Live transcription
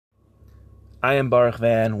I am Baruch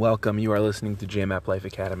Van. Welcome. You are listening to JMAP Life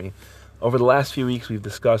Academy. Over the last few weeks, we've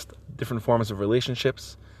discussed different forms of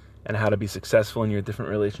relationships and how to be successful in your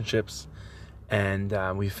different relationships.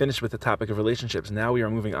 And we finished with the topic of relationships. Now we are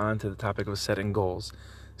moving on to the topic of setting goals,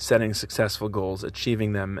 setting successful goals,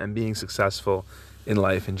 achieving them, and being successful in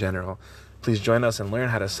life in general. Please join us and learn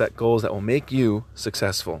how to set goals that will make you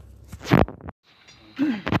successful.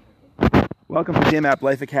 Welcome to JMAP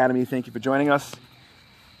Life Academy. Thank you for joining us.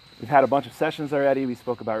 We've had a bunch of sessions already. We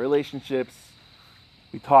spoke about relationships.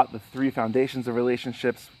 We taught the three foundations of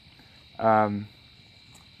relationships: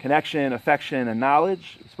 connection, affection, and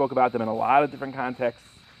knowledge. We spoke about them in a lot of different contexts.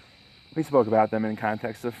 We spoke about them in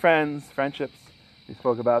context of friendships. We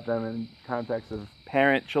spoke about them in context of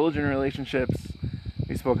parent-children relationships.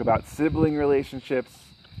 We spoke about sibling relationships.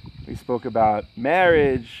 We spoke about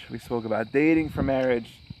marriage. We spoke about dating for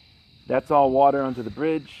marriage. That's all water under the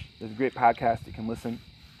bridge. There's a great podcast you can listen.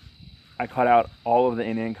 I cut out all of the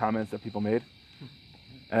inane comments that people made,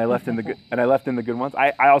 and I left in the good ones.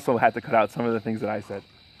 I also had to cut out some of the things that I said,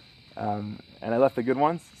 and I left the good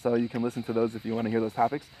ones, so you can listen to those if you want to hear those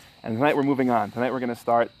topics. And tonight we're moving on. Tonight we're going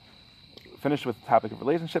to finish with the topic of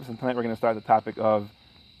relationships, and tonight we're going to start the topic of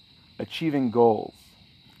achieving goals.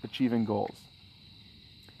 Achieving goals.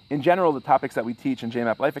 In general, the topics that we teach in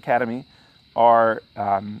JMAP Life Academy are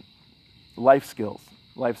life skills,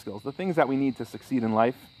 the things that we need to succeed in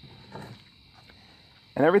life.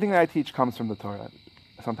 And everything that I teach comes from the Torah.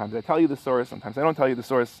 Sometimes I tell you the source, sometimes I don't tell you the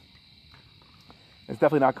source. It's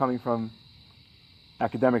definitely not coming from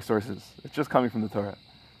academic sources. It's just coming from the Torah.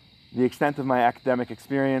 The extent of my academic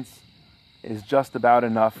experience is just about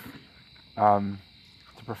enough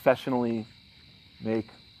to professionally make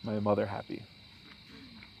my mother happy.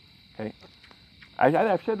 Okay?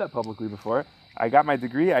 I've shared that publicly before. I got my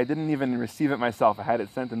degree. I didn't even receive it myself. I had it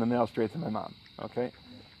sent in the mail straight to my mom. Okay?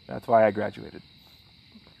 That's why I graduated.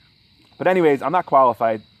 But anyways, I'm not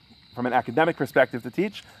qualified from an academic perspective to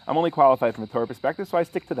teach. I'm only qualified from a Torah perspective, so I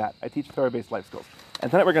stick to that. I teach Torah-based life skills.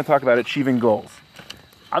 And tonight we're going to talk about achieving goals.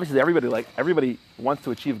 Obviously, everybody wants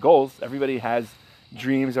to achieve goals. Everybody has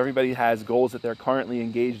dreams. Everybody has goals that they're currently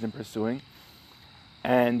engaged in pursuing.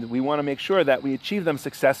 And we want to make sure that we achieve them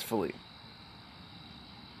successfully.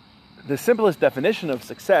 The simplest definition of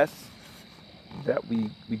success that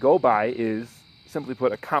we go by is, simply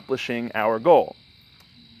put, accomplishing our goal.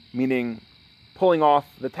 Meaning pulling off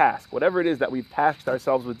the task. Whatever it is that we've tasked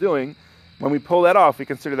ourselves with doing, when we pull that off, we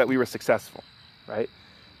consider that we were successful, right?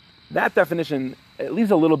 That definition, it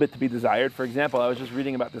leaves a little bit to be desired. For example, I was just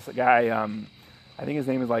reading about this guy, I think his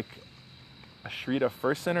name is like Ashrita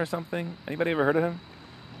Furson or something. Anybody ever heard of him?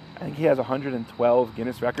 I think he has 112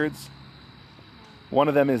 Guinness records. One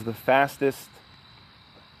of them is the fastest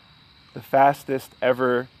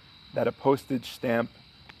ever that a postage stamp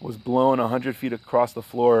was blown 100 feet across the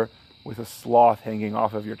floor with a sloth hanging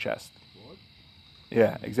off of your chest. What?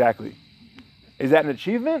 Yeah, exactly. Is that an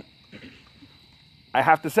achievement? I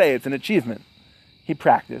have to say it's an achievement. He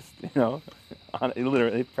practiced, he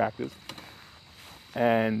literally practiced.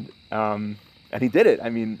 And he did it. I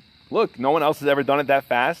mean, look, no one else has ever done it that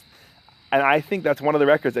fast. And I think that's one of the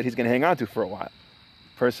records that he's going to hang on to for a while,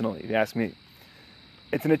 personally, if you ask me.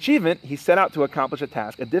 It's an achievement. He set out to accomplish a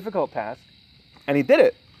task, a difficult task, and he did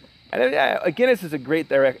it. And Guinness is a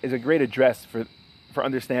great address for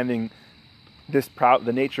understanding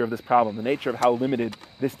the nature of this problem, the nature of how limited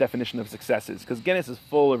this definition of success is. Because Guinness is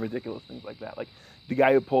full of ridiculous things like that, like the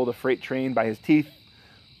guy who pulled a freight train by his teeth,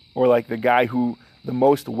 or like the guy who the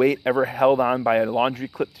most weight ever held on by a laundry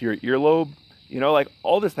clip to your earlobe. Like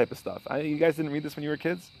all this type of stuff. You guys didn't read this when you were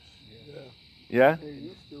kids? Yeah?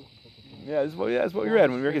 Yeah, this is what we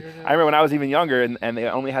read when we were kids. I remember when I was even younger, and they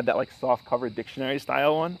only had that like soft cover dictionary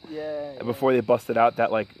style one. Yeah. Before they busted out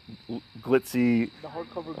that like glitzy the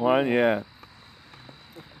hardcover one. Yeah.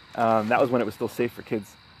 That was when it was still safe for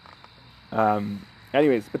kids.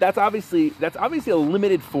 Anyways, but that's obviously a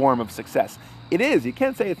limited form of success. It is. You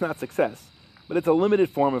can't say it's not success, but it's a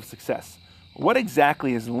limited form of success. What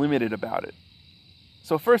exactly is limited about it?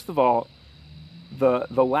 So first of all, the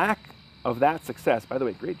lack of that success. By the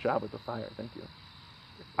way, great job with the fire. Thank you.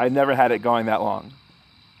 I never had it going that long.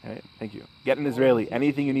 Okay, thank you. Get an Israeli.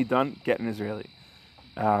 Anything you need done, get an Israeli.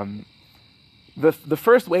 The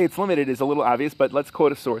first way it's limited is a little obvious, but let's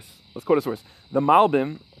quote a source. The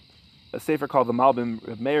Malbim, a sefer called the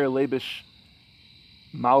Malbim, Meir Leibish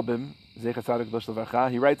Malbim, Zecher Tzaddik V'Dosh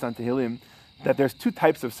L'Varcha, he writes on Tehillim that there's two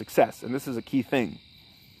types of success, and this is a key thing.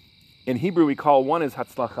 In Hebrew, we call one is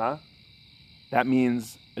Hatzlacha. That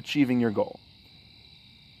means achieving your goal.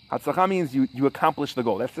 Hatzlacha means you accomplish the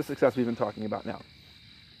goal. That's the success we've been talking about now.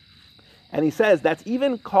 And he says that's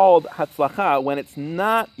even called hatzlacha when it's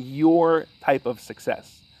not your type of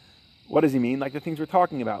success. What does he mean? Like the things we're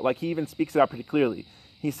talking about. Like he even speaks it out pretty clearly.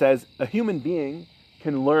 He says a human being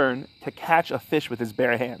can learn to catch a fish with his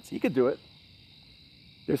bare hands. He could do it.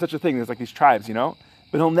 There's such a thing. There's like these tribes, you know?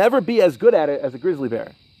 But he'll never be as good at it as a grizzly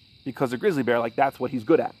bear. Because a grizzly bear, like that's what he's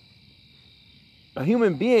good at. A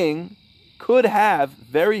human being could have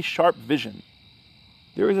very sharp vision.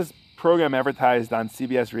 There was this program advertised on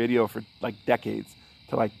CBS radio for like decades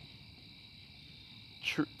to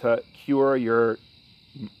to cure your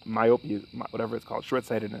myopia, whatever it's called,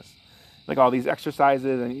 short-sightedness. Like all these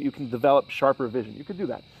exercises, and you can develop sharper vision. You could do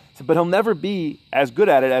that. So, but he'll never be as good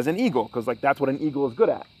at it as an eagle, because like that's what an eagle is good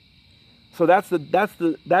at. So that's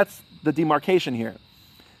the demarcation here.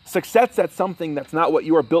 Success at something that's not what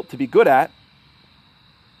you are built to be good at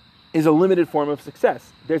is a limited form of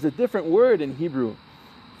success. There's a different word in Hebrew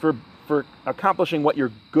for accomplishing what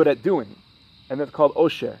you're good at doing, and that's called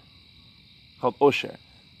osher. Called osher.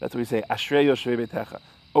 That's what we say. Ashrei yoshvei beitecha.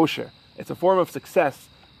 Osher. It's a form of success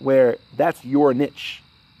where that's your niche.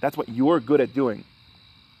 That's what you're good at doing.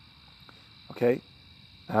 Okay?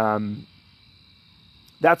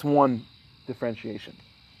 That's one differentiation.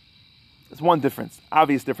 There's one difference,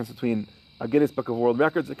 obvious difference between a Guinness Book of World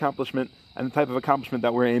Records accomplishment and the type of accomplishment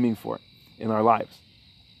that we're aiming for in our lives.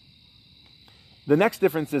 The next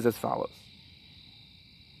difference is as follows.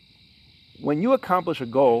 When you accomplish a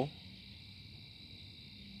goal,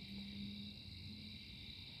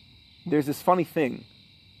 there's this funny thing.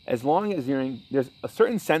 As long as there's a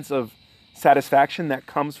certain sense of satisfaction that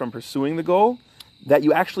comes from pursuing the goal that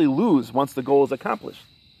you actually lose once the goal is accomplished.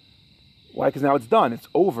 Why? Because now it's done. It's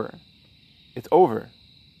over. It's over.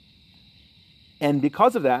 And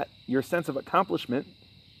because of that, your sense of accomplishment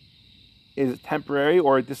is temporary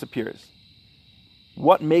or it disappears.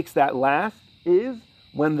 What makes that last is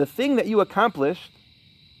when the thing that you accomplished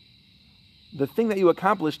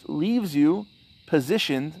leaves you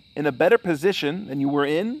positioned in a better position than you were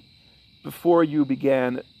in before you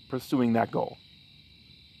began pursuing that goal.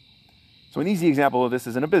 So an easy example of this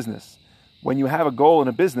is in a business. When you have a goal in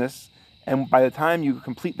a business, and by the time you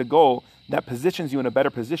complete the goal, that positions you in a better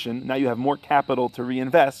position, now you have more capital to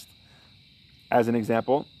reinvest, as an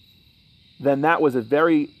example, then that was a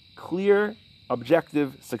very clear,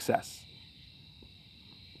 objective success.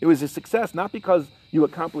 It was a success not because you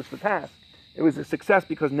accomplished the task. It was a success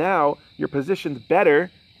because now you're positioned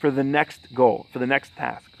better for the next goal, for the next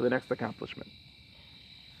task, for the next accomplishment.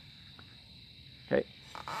 Okay.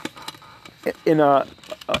 In a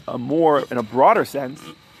broader sense,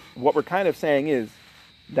 what we're kind of saying is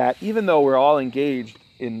that even though we're all engaged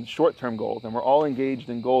in short-term goals and we're all engaged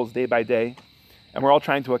in goals day by day and we're all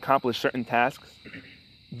trying to accomplish certain tasks,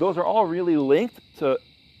 those are all really linked to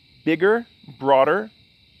bigger, broader,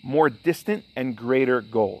 more distant, and greater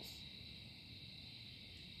goals.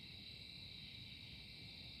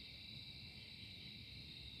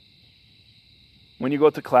 When you go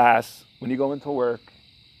to class, when you go into work,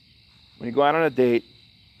 when you go out on a date,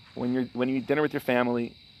 when you eat dinner with your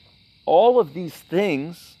family, all of these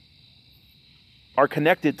things are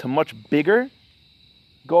connected to much bigger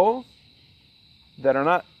goals that are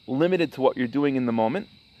not limited to what you're doing in the moment.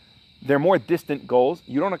 They're more distant goals.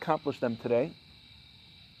 You don't accomplish them today.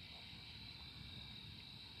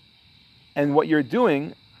 And what you're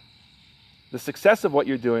doing, the success of what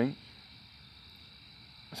you're doing,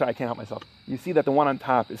 sorry, I can't help myself. You see that the one on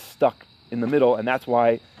top is stuck in the middle, and that's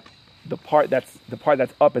why the part that's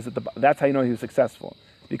up is that's how you know he was successful,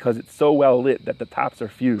 because it's so well lit that the tops are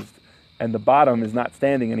fused, and the bottom is not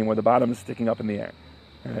standing anymore. The bottom is sticking up in the air.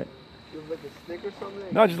 All right. You have like a stick or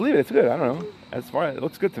something? No, just leave it. It's good. I don't know. As far as it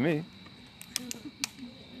looks good to me.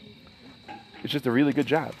 It's just a really good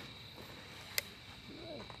job.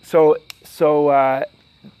 So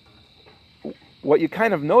what you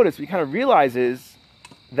kind of notice, what you kind of realize is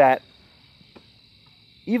that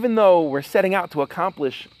even though we're setting out to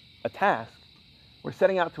accomplish a task, we're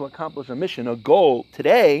setting out to accomplish a mission, a goal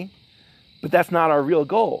today, but that's not our real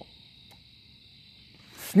goal.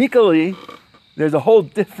 Sneakily, there's a whole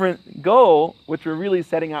different goal which we're really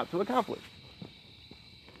setting out to accomplish.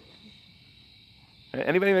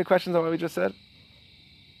 Anybody have any questions on what we just said?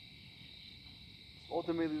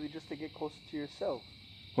 Ultimately, just to get closer to yourself.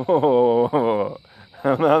 Oh,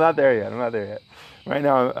 I'm not there yet. Right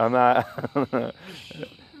now, I'm not.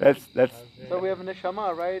 That's. So we have a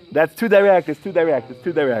neshama, right? That's too direct. It's too direct.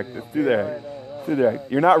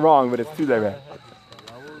 You're not wrong, but it's too direct.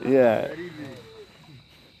 Yeah.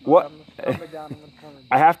 What?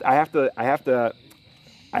 I have to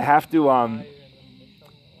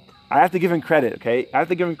give him credit. Okay, I have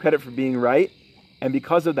to give him credit for being right, And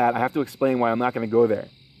because of that, I have to explain why I'm not going to go there.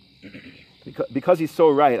 Because he's so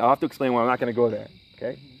right, I'll have to explain why I'm not going to go there.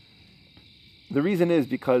 Okay? The reason is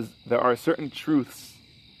because there are certain truths.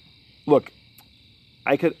 Look,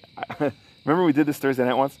 remember we did this Thursday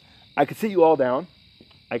night once? I could sit you all down,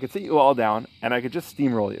 and I could just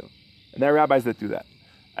steamroll you. And there are rabbis that do that.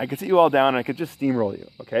 I could sit you all down, and I could just steamroll you,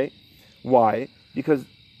 okay? Why? Because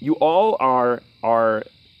you all are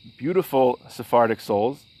beautiful Sephardic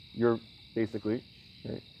souls. You're basically,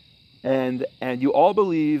 right? And you all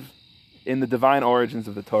believe in the divine origins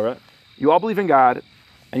of the Torah. You all believe in God,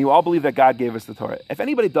 and you all believe that God gave us the Torah. If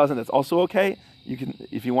anybody doesn't, that's also okay. You can,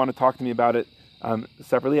 if you want to talk to me about it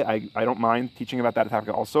separately, I don't mind teaching about that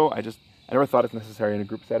topic also. I never thought it's necessary in a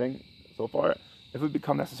group setting so far. If it would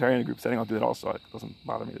become necessary in a group setting, I'll do that also. It doesn't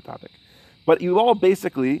bother me, the topic. But you all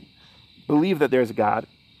basically believe that there's a God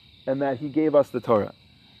and that he gave us the Torah.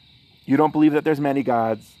 You don't believe that there's many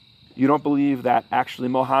gods. You don't believe that actually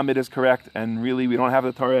Muhammad is correct and really we don't have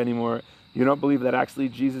the Torah anymore. You don't believe that actually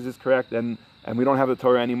Jesus is correct and we don't have the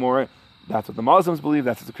Torah anymore. That's what the Muslims believe.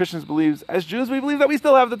 That's what the Christians believe. As Jews, we believe that we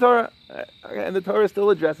still have the Torah. And the Torah still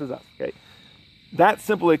addresses us. Okay, that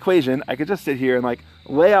simple equation, I could just sit here and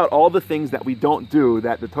lay out all the things that we don't do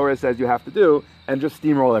that the Torah says you have to do and just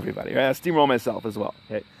steamroll everybody. Right? I steamroll myself as well.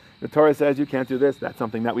 Okay, the Torah says you can't do this. That's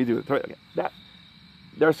something that we do.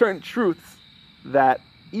 There are certain truths that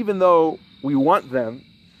even though we want them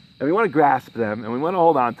and we want to grasp them and we want to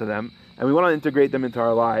hold on to them and we want to integrate them into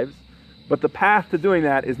our lives, but the path to doing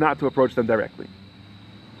that is not to approach them directly.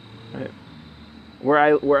 Right?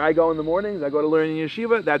 Where I go in the mornings, I go to learn in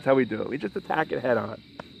yeshiva, that's how we do it. We just attack it head on.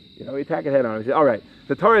 We attack it head on. We say, all right,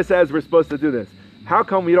 the Torah says we're supposed to do this. How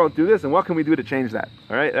come we don't do this, and what can we do to change that?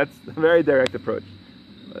 All right, that's a very direct approach.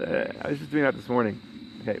 I was just doing that this morning.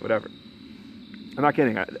 Okay, whatever. I'm not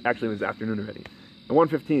kidding. Actually, it was afternoon already. At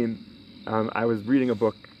 1:15, I was reading a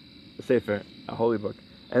book, a sefer, a holy book.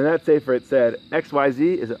 And in that sefer it said,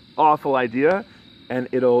 XYZ is an awful idea, and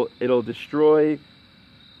it'll destroy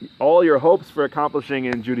all your hopes for accomplishing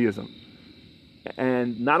in Judaism.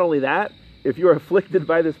 And not only that, if you are afflicted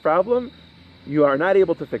by this problem, you are not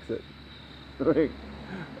able to fix it.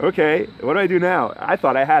 Okay, what do I do now? I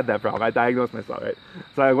thought I had that problem. I diagnosed myself, right?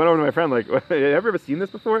 So I went over to my friend, have you ever seen this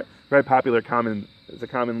before? Very popular, it's a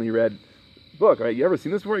commonly read book, right? You ever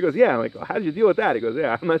seen this before? He goes, yeah. I'm like, how did you deal with that? He goes,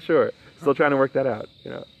 yeah, I'm not sure. Still trying to work that out,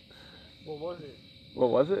 What was it? What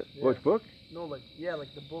was it? Yeah. Which book? No, the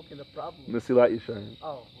book and the problem. Mesilat Yesharim.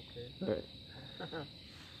 Oh, okay. Right.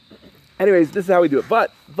 Anyways, this is how we do it.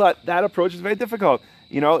 But that approach is very difficult.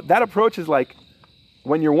 That approach is like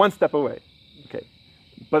when you're one step away. Okay.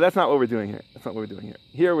 But that's not what we're doing here.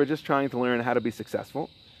 Here we're just trying to learn how to be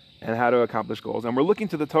successful and how to accomplish goals. And we're looking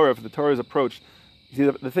to the Torah for the Torah's approach. See,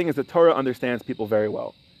 the thing is the Torah understands people very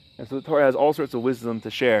well. And so the Torah has all sorts of wisdom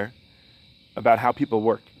to share about how people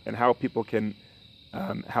work and how people can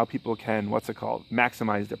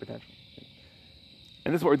maximize their potential.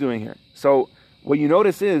 And this is what we're doing here. So what you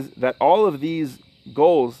notice is that all of these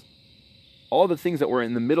goals, all the things that we're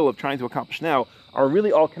in the middle of trying to accomplish now, are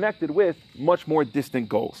really all connected with much more distant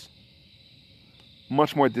goals.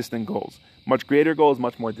 Much more distant goals. Much greater goals,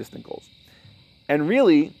 much more distant goals. And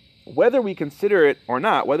really, whether we consider it or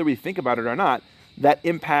not, whether we think about it or not, that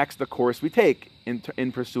impacts the course we take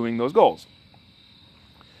in pursuing those goals.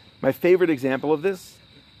 My favorite example of this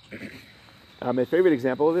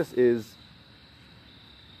is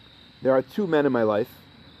there are two men in my life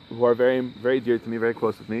who are very, very dear to me, very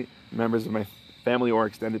close with me, members of my family or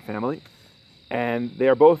extended family, and they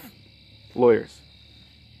are both lawyers.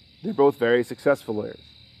 They're both very successful lawyers.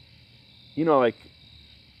 We all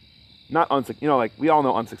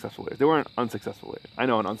know unsuccessful lawyers. They weren't unsuccessful lawyers. I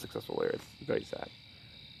know an unsuccessful lawyer. It's very sad.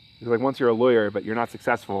 Because once you're a lawyer but you're not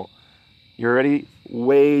successful, you're already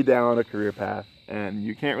way down a career path and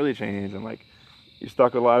you can't really change, and you're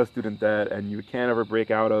stuck with a lot of student debt and you can't ever break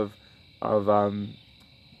out of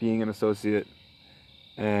being an associate,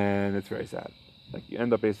 and it's very sad. You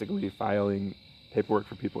end up basically filing paperwork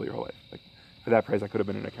for people your whole life. For that price I could have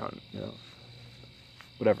been an accountant,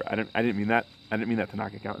 Whatever. I didn't mean that. I didn't mean that to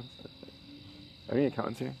knock accountants. Are any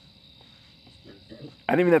accountants here?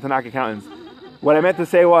 I didn't mean that to knock accountants. What I meant to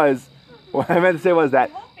say was that. The whole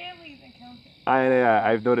family's accountant.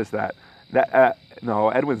 I've noticed that. No,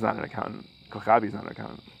 Edwin's not an accountant. Kochabi's not an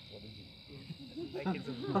accountant. I'm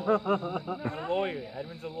a lawyer.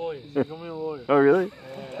 Edwin's a lawyer. He's becoming a lawyer. Oh, really?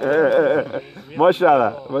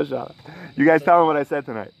 Mashallah. You guys tell him what I said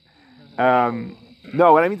tonight.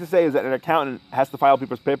 No, what I mean to say is that an accountant has to file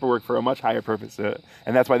people's paperwork for a much higher purpose,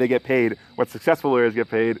 and that's why they get paid what successful lawyers get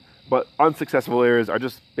paid, but unsuccessful lawyers are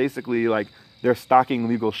just basically they're stocking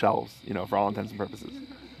legal shelves, for all intents and purposes.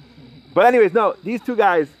 But anyways, no, these two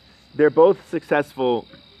guys, they're both successful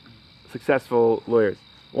lawyers.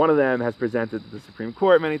 One of them has presented to the Supreme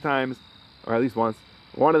Court many times, or at least once.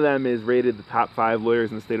 One of them is rated the top 5 lawyers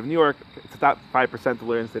in the state of New York. It's the top 5% of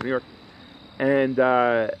lawyers in the state of New York. And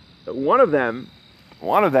one of them,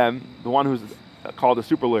 the one who's called a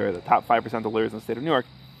super lawyer, the top 5% of lawyers in the state of New York,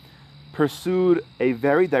 pursued a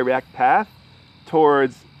very direct path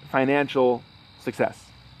towards financial success.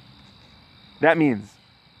 That means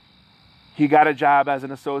he got a job as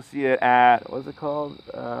an associate at, what was it called?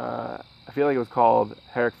 I feel like it was called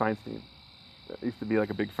Herrick Feinstein. It used to be like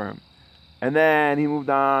a big firm. And then he moved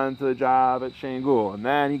on to a job at Shane Gould. And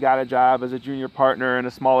then he got a job as a junior partner in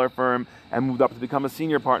a smaller firm and moved up to become a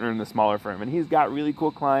senior partner in the smaller firm. And he's got really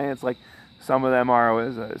cool clients. Like some of them are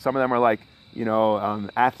like,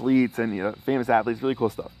 athletes and famous athletes, really cool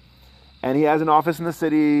stuff. And he has an office in the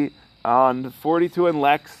city on 42 and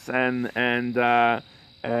Lex, and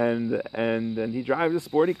he drives a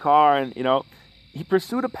sporty car, and he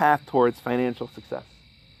pursued a path towards financial success.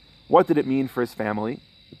 What did it mean for his family?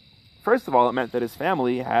 First of all, it meant that his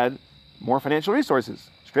family had more financial resources,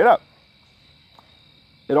 straight up.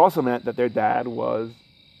 It also meant that their dad was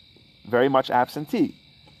very much absentee.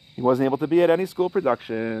 He wasn't able to be at any school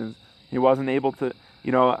productions. He wasn't able to,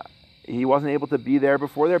 be there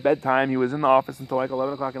before their bedtime. He was in the office until like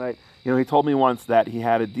 11 o'clock at night. He told me once that he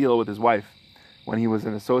had a deal with his wife when he was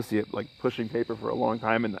an associate, like pushing paper for a long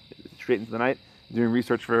time and straight into the night, doing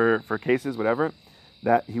research for cases, whatever,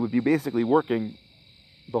 that he would be basically working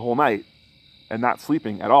the whole night and not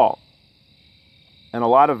sleeping at all. And a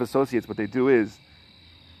lot of associates, what they do is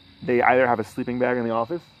they either have a sleeping bag in the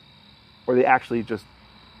office or they actually just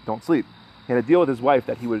don't sleep. He had a deal with his wife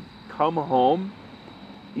that he would come home,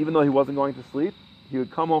 even though he wasn't going to sleep, he would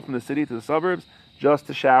come home from the city to the suburbs just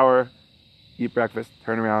to shower, eat breakfast,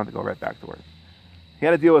 turn around, and go right back to work. He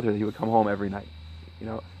had a deal with her that he would come home every night.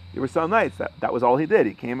 There were some nights that was all he did.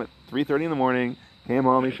 He came at 3:30 in the morning, came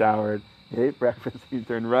home, he showered, he ate breakfast, he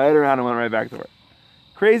turned right around and went right back to work.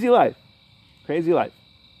 Crazy life. Crazy life.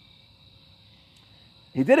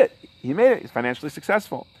 He did it. He made it. He's financially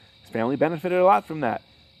successful. His family benefited a lot from that.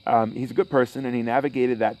 He's a good person, and he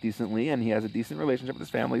navigated that decently, and he has a decent relationship with his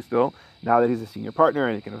family still, now that he's a senior partner,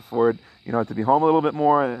 and he can afford, to be home a little bit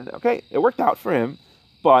more. And okay, it worked out for him,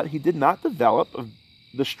 but he did not develop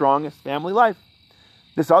the strongest family life.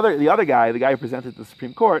 The other guy, the guy who presented to the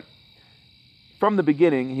Supreme Court, from the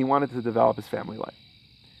beginning, he wanted to develop his family life.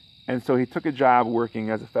 And so he took a job working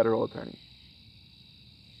as a federal attorney.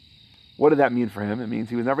 What did that mean for him? It means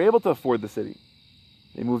he was never able to afford the city.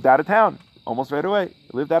 They moved out of town almost right away.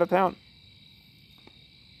 He lived out of town.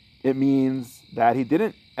 It means that he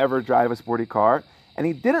didn't ever drive a sporty car, and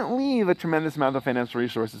he didn't leave a tremendous amount of financial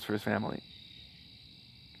resources for his family.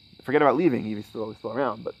 Forget about leaving, he's still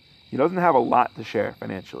around, but he doesn't have a lot to share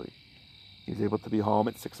financially. He's able to be home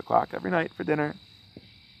at 6 o'clock every night for dinner.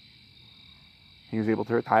 He was able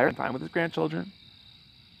to retire in time with his grandchildren,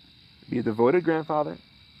 be a devoted grandfather,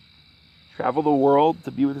 travel the world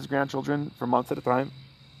to be with his grandchildren for months at a time.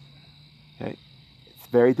 Okay, it's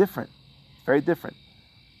very different. Very different.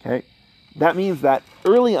 Okay, that means that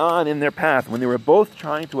early on in their path, when they were both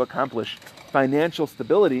trying to accomplish financial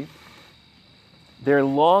stability, their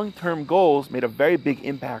long-term goals made a very big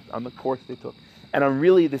impact on the course they took. And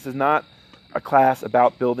this is not a class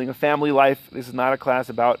about building a family life. This is not a class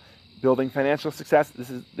about building financial success.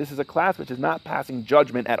 This is a class which is not passing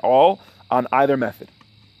judgment at all on either method.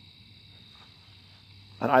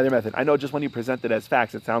 On either method. I know just when you present it as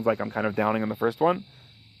facts, it sounds like I'm kind of downing on the first one.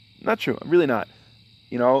 Not true. I'm really not.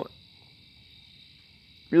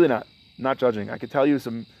 Really not. Not judging. I could tell you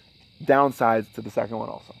some downsides to the second one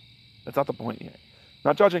also. That's not the point here.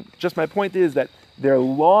 Not judging. Just my point is that their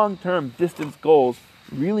long-term distance goals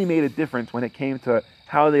really made a difference when it came to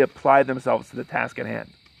how they applied themselves to the task at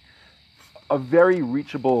hand. A very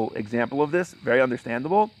reachable example of this, very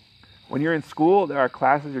understandable. When you're in school, there are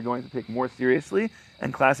classes you're going to take more seriously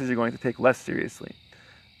and classes you're going to take less seriously.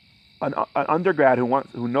 An undergrad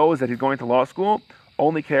who knows that he's going to law school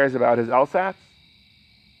only cares about his LSATs,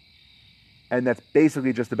 and that's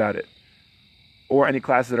basically just about it. Or any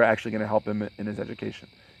classes that are actually going to help him in his education.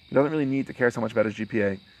 He doesn't really need to care so much about his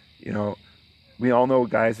GPA. We all know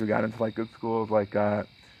guys who got into like good schools, like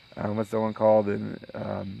what's the one called in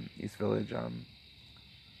East Village? Come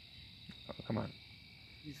on.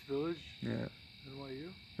 East Village? Yeah.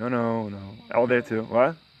 NYU? No. Oh, there too.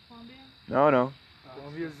 What? Columbia? No.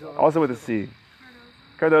 Columbia's Also with a C.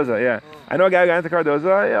 Cardozo, yeah. I know a guy who got into Cardozo,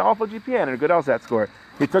 awful GPA and a good LSAT score.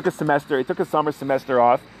 He took a summer semester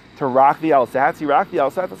off to rock the LSATs. He rocked the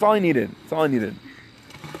LSATs. That's all he needed. That's all he needed.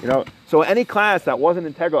 You know, so any class that wasn't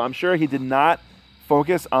integral, I'm sure he did not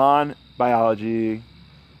focus on biology.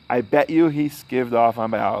 I bet you he skivved off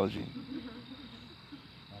on biology.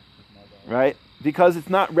 Right? Because it's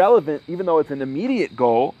not relevant, even though it's an immediate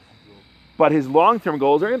goal, but his long-term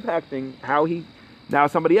goals are impacting how he, now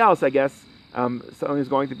somebody else, I guess, someone who's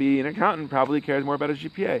going to be an accountant probably cares more about his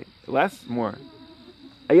GPA. Less? More?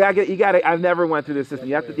 You gotta, I've never went through this system.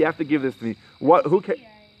 You have to give this to me. Who cares?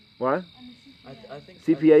 What? I think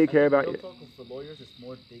CPA you care about? Real talk for lawyers is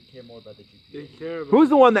more, they care more about the GPA. They care about Who's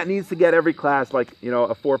the one that needs to get every class like, you know,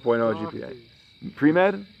 a 4.0 GPA?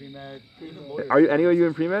 Pre-med? Pre-med, even lawyers. Are you any of you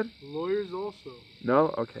in pre-med? lawyers also.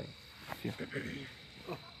 No? Okay.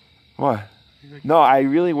 What? No, I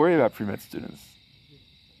really worry about pre-med students.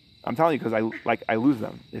 I'm telling you because I lose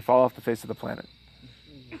them. They fall off the face of the planet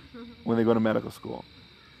when they go to medical school.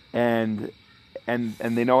 And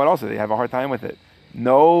they know it also. They have a hard time with it.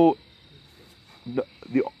 No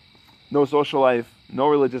social life, no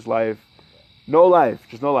religious life, no life,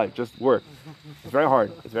 just work. It's very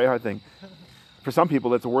hard. It's a very hard thing. For some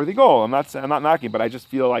people, it's a worthy goal. I'm not knocking, but I just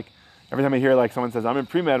feel like every time I hear like someone says I'm in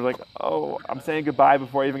pre-med, I'm like, oh, I'm saying goodbye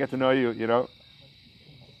before I even get to know you. You know?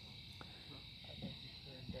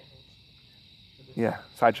 Yeah.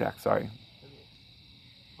 Sidetrack. Sorry.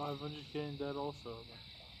 500K in debt also.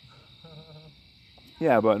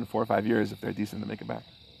 Yeah, but in 4 or 5 years, if they're decent, to make it back.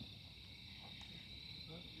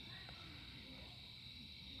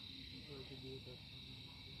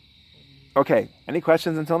 Okay. Any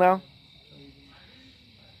questions until now?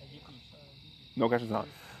 No questions now.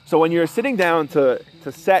 So when you're sitting down to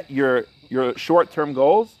set your short-term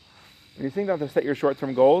goals,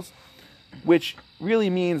 which really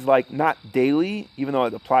means like not daily, even though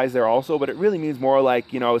it applies there also, but it really means more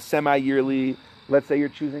like, you know, semi-yearly. Let's say you're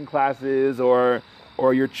choosing classes or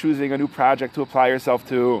you're choosing a new project to apply yourself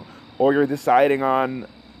to, or you're deciding on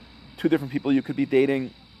 2 different people you could be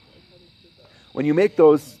dating. When you make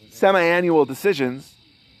those semi-annual decisions,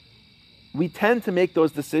 we tend to make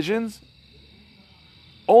those decisions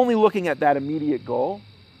only looking at that immediate goal.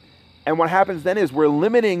 And what happens then is we're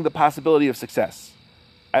limiting the possibility of success.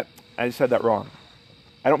 I said that wrong.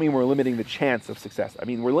 I don't mean we're limiting the chance of success. I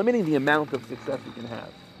mean we're limiting the amount of success we can have.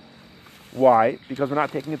 Why? Because we're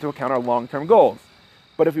not taking into account our long-term goals.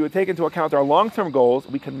 But if we would take into account our long-term goals,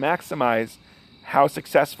 we can maximize how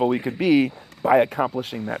successful we could be by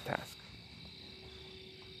accomplishing that task.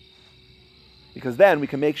 Because then we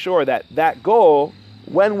can make sure that that goal,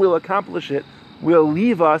 when we'll accomplish it, will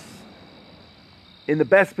leave us in the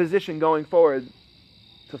best position going forward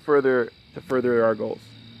to further our goals,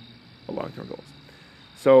 our long-term goals.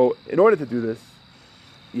 So in order to do this,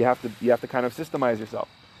 you have to kind of systemize yourself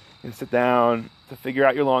and sit down to figure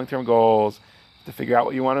out your long-term goals, to figure out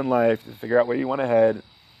what you want in life, to figure out where you want to head.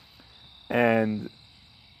 And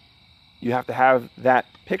you have to have that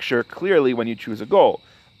picture clearly when you choose a goal.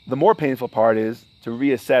 The more painful part is to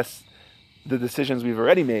reassess the decisions we've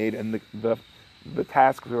already made and the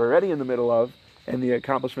tasks we're already in the middle of and the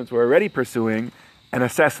accomplishments we're already pursuing and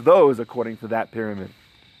assess those according to that pyramid.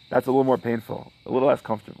 That's a little more painful, a little less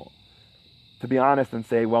comfortable. To be honest and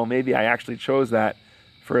say, well, maybe I actually chose that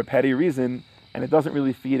for a petty reason and it doesn't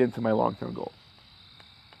really feed into my long-term goal.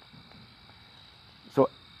 So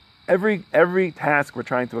every task we're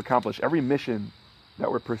trying to accomplish, every mission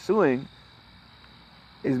that we're pursuing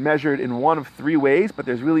is measured in one of 3 ways, but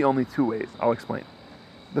there's really only 2 ways. I'll explain.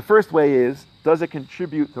 The first way is, does it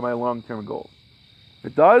contribute to my long-term goals? If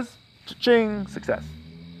it does, cha-ching, success.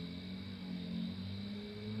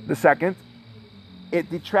 The second,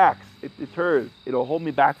 it detracts, it deters, it'll hold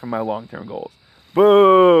me back from my long-term goals.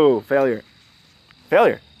 Boo! Failure.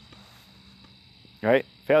 Failure. Right?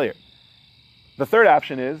 Failure. The third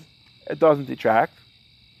option is, it doesn't detract,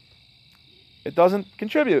 it doesn't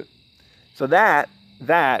contribute. So that,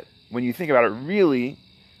 when you think about it,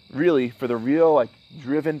 really, for the real, like,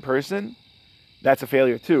 driven person, that's a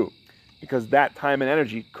failure too. Because that time and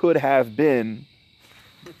energy could have been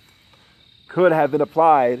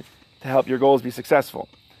applied to help your goals be successful.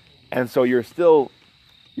 And so you're still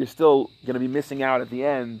going to be missing out at the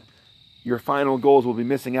end. Your final goals will be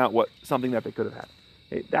missing out something that they could have had.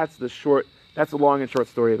 Okay? That's the long and short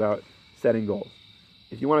story about setting goals.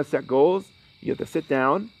 If you want to set goals, you have to sit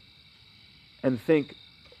down and think,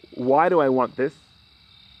 why do I want this?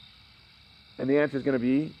 And the answer is going to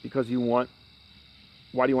be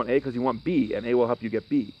why do you want A? Because you want B, and A will help you get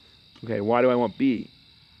B. Okay, why do I want B?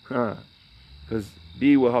 Because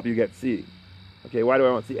B will help you get C. Okay, why do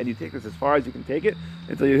I want C? And you take this as far as you can take it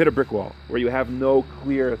until you hit a brick wall, where you have no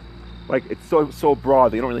clear, like it's so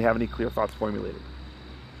broad that you don't really have any clear thoughts formulated.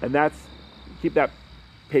 And keep that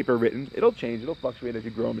paper written. It'll change, it'll fluctuate as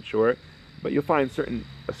you grow and mature, but you'll find a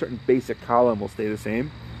certain basic column will stay the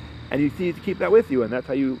same. And you need to keep that with you, and that's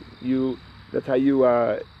how you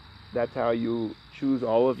choose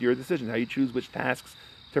all of your decisions, how you choose which tasks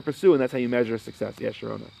to pursue, and that's how you measure success. Yeah,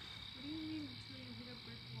 Sharona. What do you mean until you hit a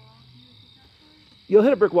brick wall? Can you repeat that part? You'll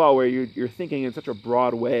hit a brick wall where you're thinking in such a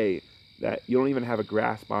broad way that you don't even have a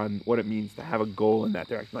grasp on what it means to have a goal in that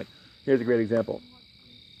direction. Like, here's a great example.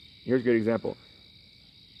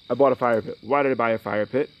 I bought a fire pit. Why did I buy a fire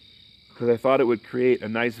pit? Because I thought it would create a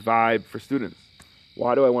nice vibe for students.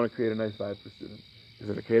 Why do I want to create a nice vibe for students?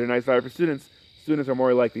 Because if I create a nice vibe for students, students are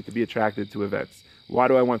more likely to be attracted to events. Why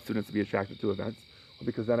do I want students to be attracted to events? Well,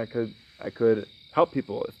 because then I could help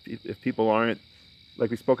people. If people aren't, like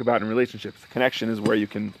we spoke about in relationships, connection is where you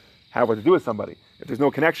can have what to do with somebody. If there's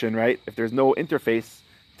no connection, right? If there's no interface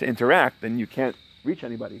to interact, then you can't reach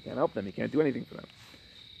anybody. You can't help them. You can't do anything for them.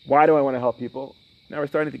 Why do I want to help people? Now we're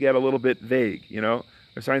starting to get a little bit vague, We're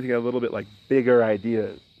starting to get a little bit like bigger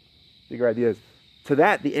ideas. To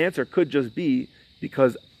that, the answer could just be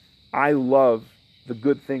because I love the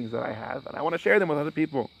good things that I have and I want to share them with other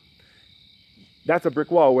people. That's a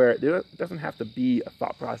brick wall where there doesn't have to be a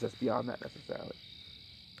thought process beyond that necessarily.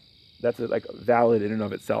 That's valid in and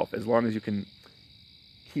of itself, as long as you can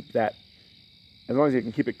keep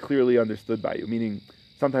it clearly understood by you. Meaning,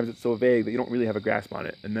 sometimes it's so vague that you don't really have a grasp on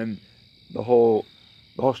it, and then the whole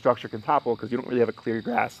structure can topple because you don't really have a clear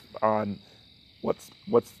grasp on what's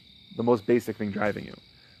the most basic thing driving you.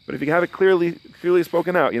 But if you have it clearly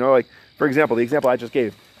spoken out, like for example, the example I just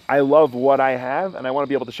gave, I love what I have and I want to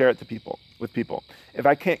be able to share it with people. If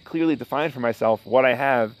I can't clearly define for myself what I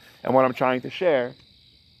have and what I'm trying to share,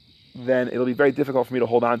 then it'll be very difficult for me to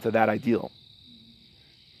hold on to that ideal.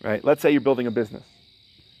 Right? Let's say you're building a business.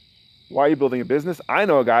 Why are you building a business? I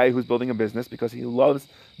know a guy who's building a business because he loves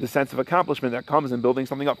the sense of accomplishment that comes in building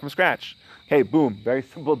something up from scratch. Okay, boom, very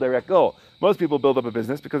simple, direct goal. Most people build up a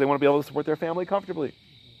business because they want to be able to support their family comfortably.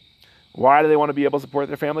 Why do they want to be able to support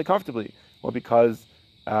their family comfortably? Well, because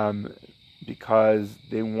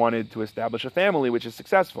they wanted to establish a family which is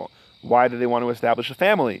successful. Why do they want to establish a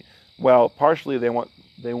family? Well, partially they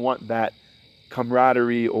want that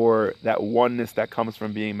camaraderie or that oneness that comes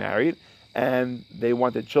from being married, and they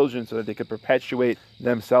wanted children so that they could perpetuate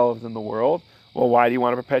themselves in the world. Well, why do you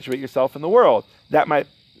want to perpetuate yourself in the world? That might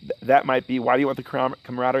be, why do you want the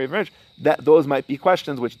camaraderie of marriage? Those might be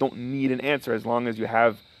questions which don't need an answer as long as you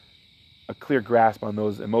have a clear grasp on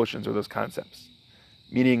those emotions or those concepts.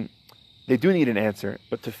 Meaning, they do need an answer,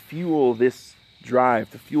 but to fuel this drive,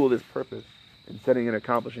 to fuel this purpose in setting and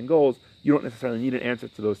accomplishing goals, you don't necessarily need an answer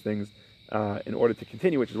to those things in order to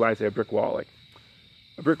continue, which is why I say a brick wall. Like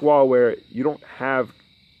a brick wall where you don't have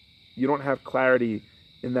clarity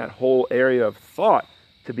in that whole area of thought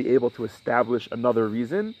to be able to establish another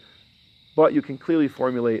reason, but you can clearly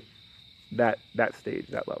formulate that stage,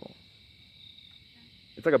 that level.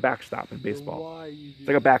 It's like a backstop in baseball. It's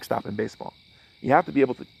like a backstop in baseball. You have to be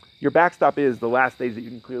able to, your backstop is the last stage that you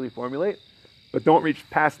can clearly formulate, but don't reach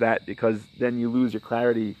past that because then you lose your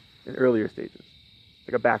clarity in earlier stages. It's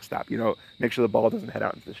like a backstop, make sure the ball doesn't head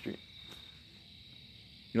out into the street.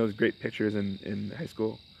 Those great pictures in high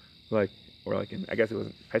school, I guess it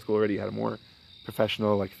was high school already, had a more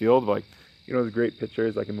professional field, but those great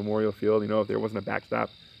pictures like in Memorial Field, if there wasn't a backstop,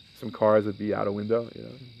 some cars would be out a window, You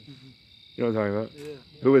know what I'm talking about? Yeah.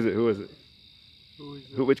 Who is it?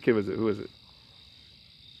 Which kid was it? Who is it?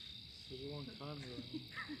 It's a long time ago.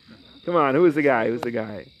 Come on, who is the guy? Who's the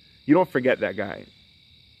guy? You don't forget that guy. I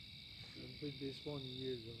played baseball in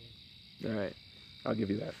years ago. All right, I'll give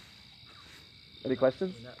you that. Any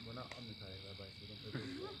questions? We're not on the tire, Rabbi, so we don't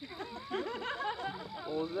play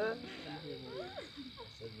baseball. What was that? I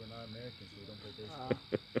said we're not Americans, so we don't play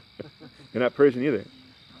baseball. You're not Persian either.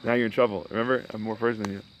 Now you're in trouble. Remember, I'm more Persian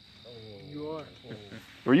than you. You are.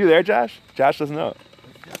 Were you there, Josh? Josh doesn't know.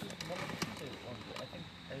 This is one of the Tuesdays. I think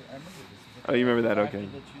I remember this. Oh, you remember that? Okay. After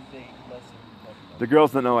the Tuesday lesson we talked about. The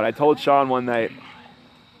girls don't know it. I told Sean one night.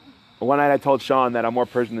 One night I told Sean that I'm more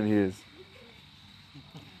Persian than he is.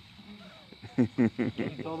 Can you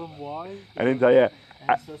tell them why? I didn't tell you.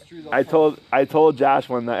 Ancestry is I told Josh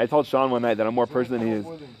one night. I told Sean one night that I'm more Persian than he is.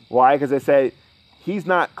 Why? Because I say he's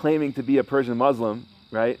not claiming to be a Persian Muslim,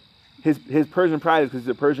 right? His Persian pride is because he's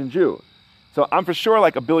a Persian Jew. So I'm for sure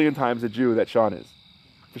like a billion times a Jew that Sean is,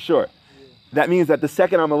 for sure. Yeah. That means that the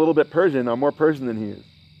second I'm a little bit Persian, I'm more Persian than he is,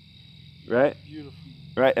 right? Beautiful.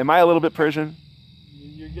 Right? Am I a little bit Persian?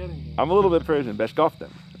 You're getting it. I'm a little bit Persian. Beshkoftem.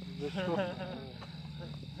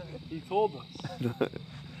 He told us.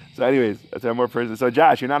 So anyways, that's why I'm more Persian. So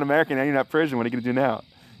Josh, you're not American and you're not Persian. What are you going to do now?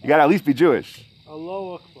 You got to at least be Jewish.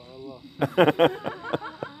 Allahu Akbar.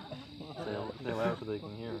 They laugh so they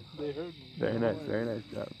can hear. They heard me. Very nice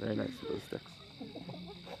job. Very nice with those sticks.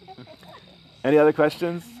 Any other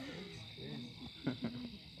questions?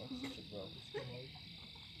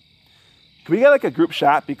 Can we get like a group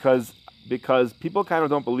shot because people kind of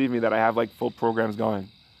don't believe me that I have like full programs going.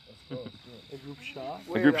 A group shot?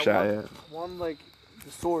 A group shot, yeah. One, like,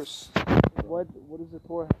 the source. What does the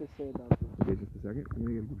Torah have to say about this? Okay, just a second. I'm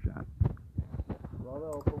gonna get a group shot.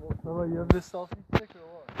 You have this selfie stick or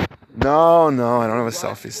what? No, I don't have a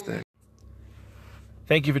selfie stick.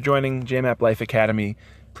 Thank you for joining JMAP Life Academy.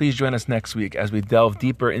 Please join us next week as we delve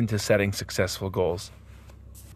deeper into setting successful goals.